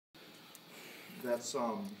That's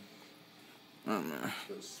Oh man.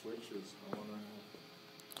 the switches.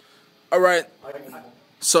 All right.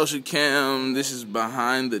 Social Cam. This is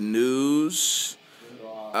behind the news.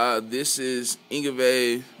 This is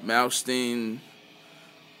Yngiwe Malmsteen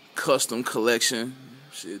custom collection.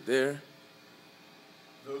 Shit there.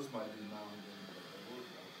 Those might be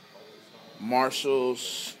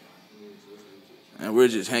Marshalls. And we're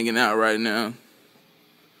just hanging out right now.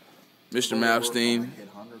 Mr. Malmsteen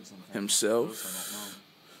himself,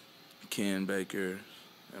 Ken Baker,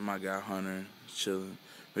 and my guy Hunter chilling.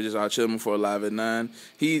 We're just all chilling before Live at 9.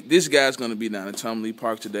 This guy's gonna be down at Tumley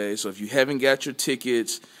Park today, so if you haven't got your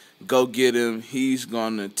tickets, go get him. He's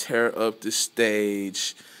gonna tear up the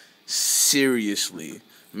stage seriously.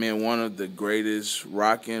 Man, one of the greatest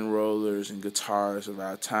rock and rollers and guitarists of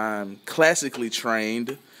our time, classically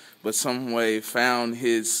trained, but some way found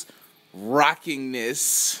his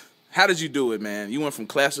rockingness. How did you do it, man? You went from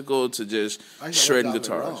classical to just shredding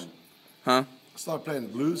guitars. Huh? I started playing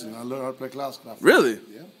the blues and I learned how to play classical. Really?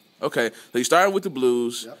 Yeah. Okay, so you started with the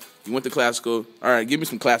blues. Yep. You went to classical. All right, give me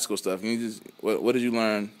some classical stuff. Can you just what did you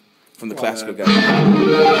learn from the classical guy?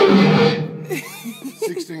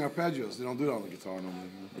 16 arpeggios. They don't do that on the guitar normally.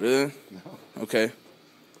 Really? No. Okay.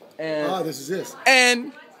 And this is this.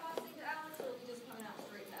 And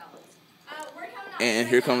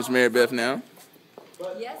here comes Mary Beth now.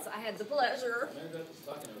 Yes, I had the pleasure.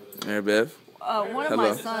 Mary Beth. One of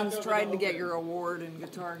my sons tried to get your award in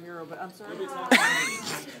Guitar Hero, but I'm sorry.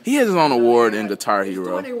 He has his own award in Guitar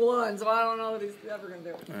Hero. He's 21, so I don't know that he's ever going to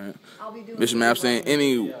do it. All right. I'll be doing Bishop Malmsteen,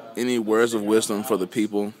 any words of wisdom for the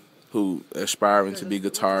people who aspiring to be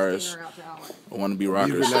guitarists or want to be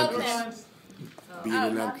rockers? Be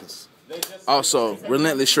relentless. Also,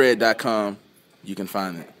 relentlessshred.com. You can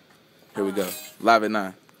find it. Here we go. Live at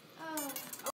 9.